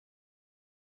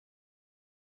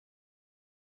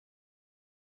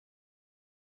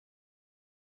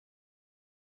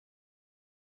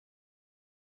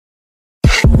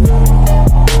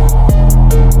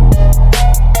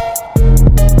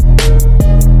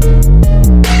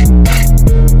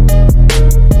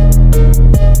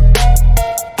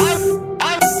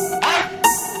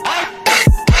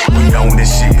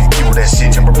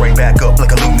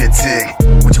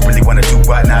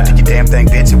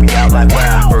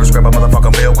first, grab a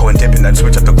motherfucking Velcro and dip it, then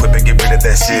switch up the clip and get rid of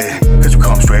that shit. Cause you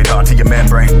come straight onto your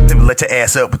membrane, then we let your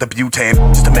ass up with the butane,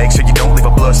 just to make sure you don't leave a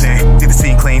blood stain. Leave the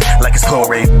scene clean like it's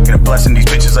chlorine. Gonna blusting these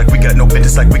bitches like we got no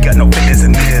business, like we got no business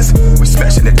in this. We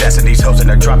smashing the desk in these hoes and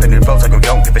they're dropping their votes like we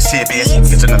don't give a shit, bitch.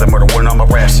 It's another murder one on my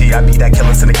rap sheet. I be that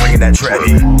killer in the green that trap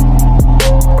beat.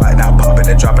 Right now popping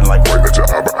and dropping like wait, that's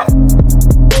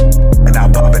and now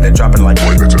popping and dropping like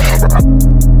wait, that's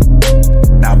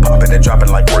now popping and dropping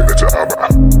like wait, that's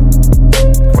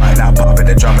right now popping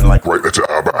and dropping like wait, that's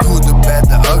Good, the bad,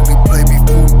 the ugly, play me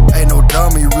fool. Ain't no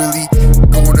dummy really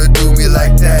gonna do me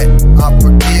like that. I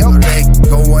forgive, ain't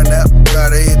going up,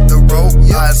 gotta hit the rope.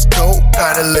 Eyes cold,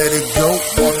 gotta let it go.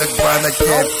 On the grind, I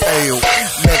can't fail.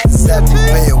 Let the savage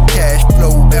fail, cash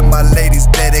flow. And my ladies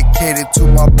dedicated to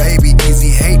my baby. Easy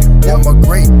hate, all my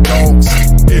great dogs.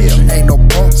 Ain't no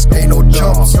punks, ain't no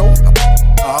jumps.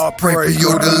 I'll pray for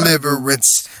your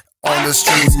deliverance. On the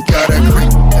streets, got a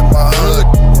creep in my hood.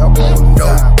 No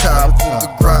time for the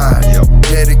grind.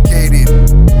 Dedicated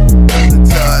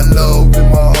to love in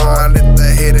my heart. Let the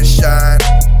hater shine.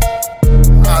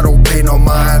 I don't pay no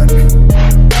mind.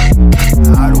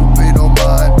 I don't pay no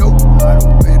mind. Nope. I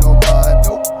don't pay no mind.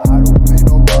 Nope. I don't pay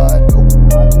no mind. Nope.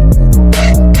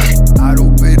 I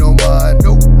don't pay no mind.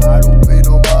 Nope. I don't pay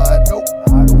no mind. Nope.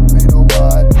 I don't pay no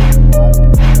mind.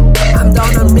 I'm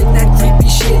down on midnight creepy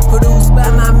shit produced by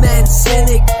my man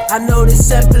Synik. I know this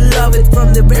sample love it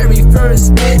from the very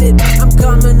first minute. I'm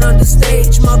coming on the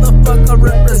stage, motherfucker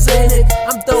represent it.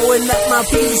 I'm throwing up my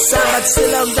peace sign, but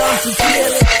still I'm down to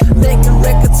kill it. Making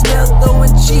records melt,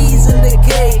 throwing cheese in the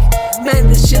cake. Man,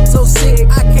 this shit so sick,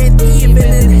 I can't even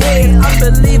inhale.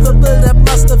 Unbelievable, that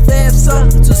must have had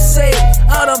something to say.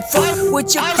 I don't fuck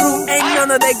with your crew, ain't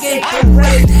none of that game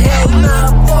parade. Hell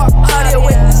nah, fuck out here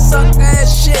with this sucker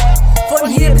ass shit. Von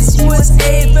hier bis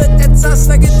USA wird etwas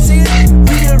verzählt.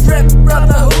 Real Rap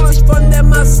Brotherhood, ich von der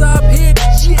Masse abhebt.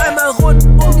 Einmal rund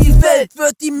die Welt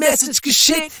wird die Message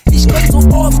geschickt. Ich komm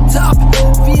so oft ab,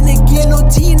 wie ne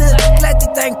Guillotine. Gleitet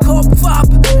dein Kopf ab,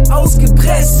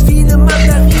 ausgepresst wie ne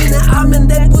Mandarine. I'm in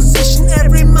that position,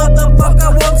 every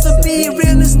motherfucker wants to be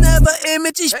real. Is never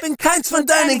image, ich bin keins von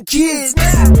deinen Kids.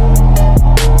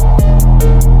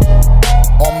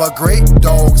 All my great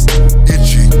dogs,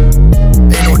 itchy.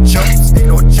 Ain't no jumps, ain't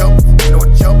no jump, ain't no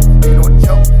jump, ain't no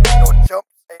jump, ain't no jump,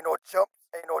 ain't no jump,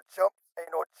 ain't no jump,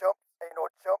 ain't no jump, ain't no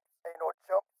jump, ain't no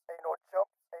jump.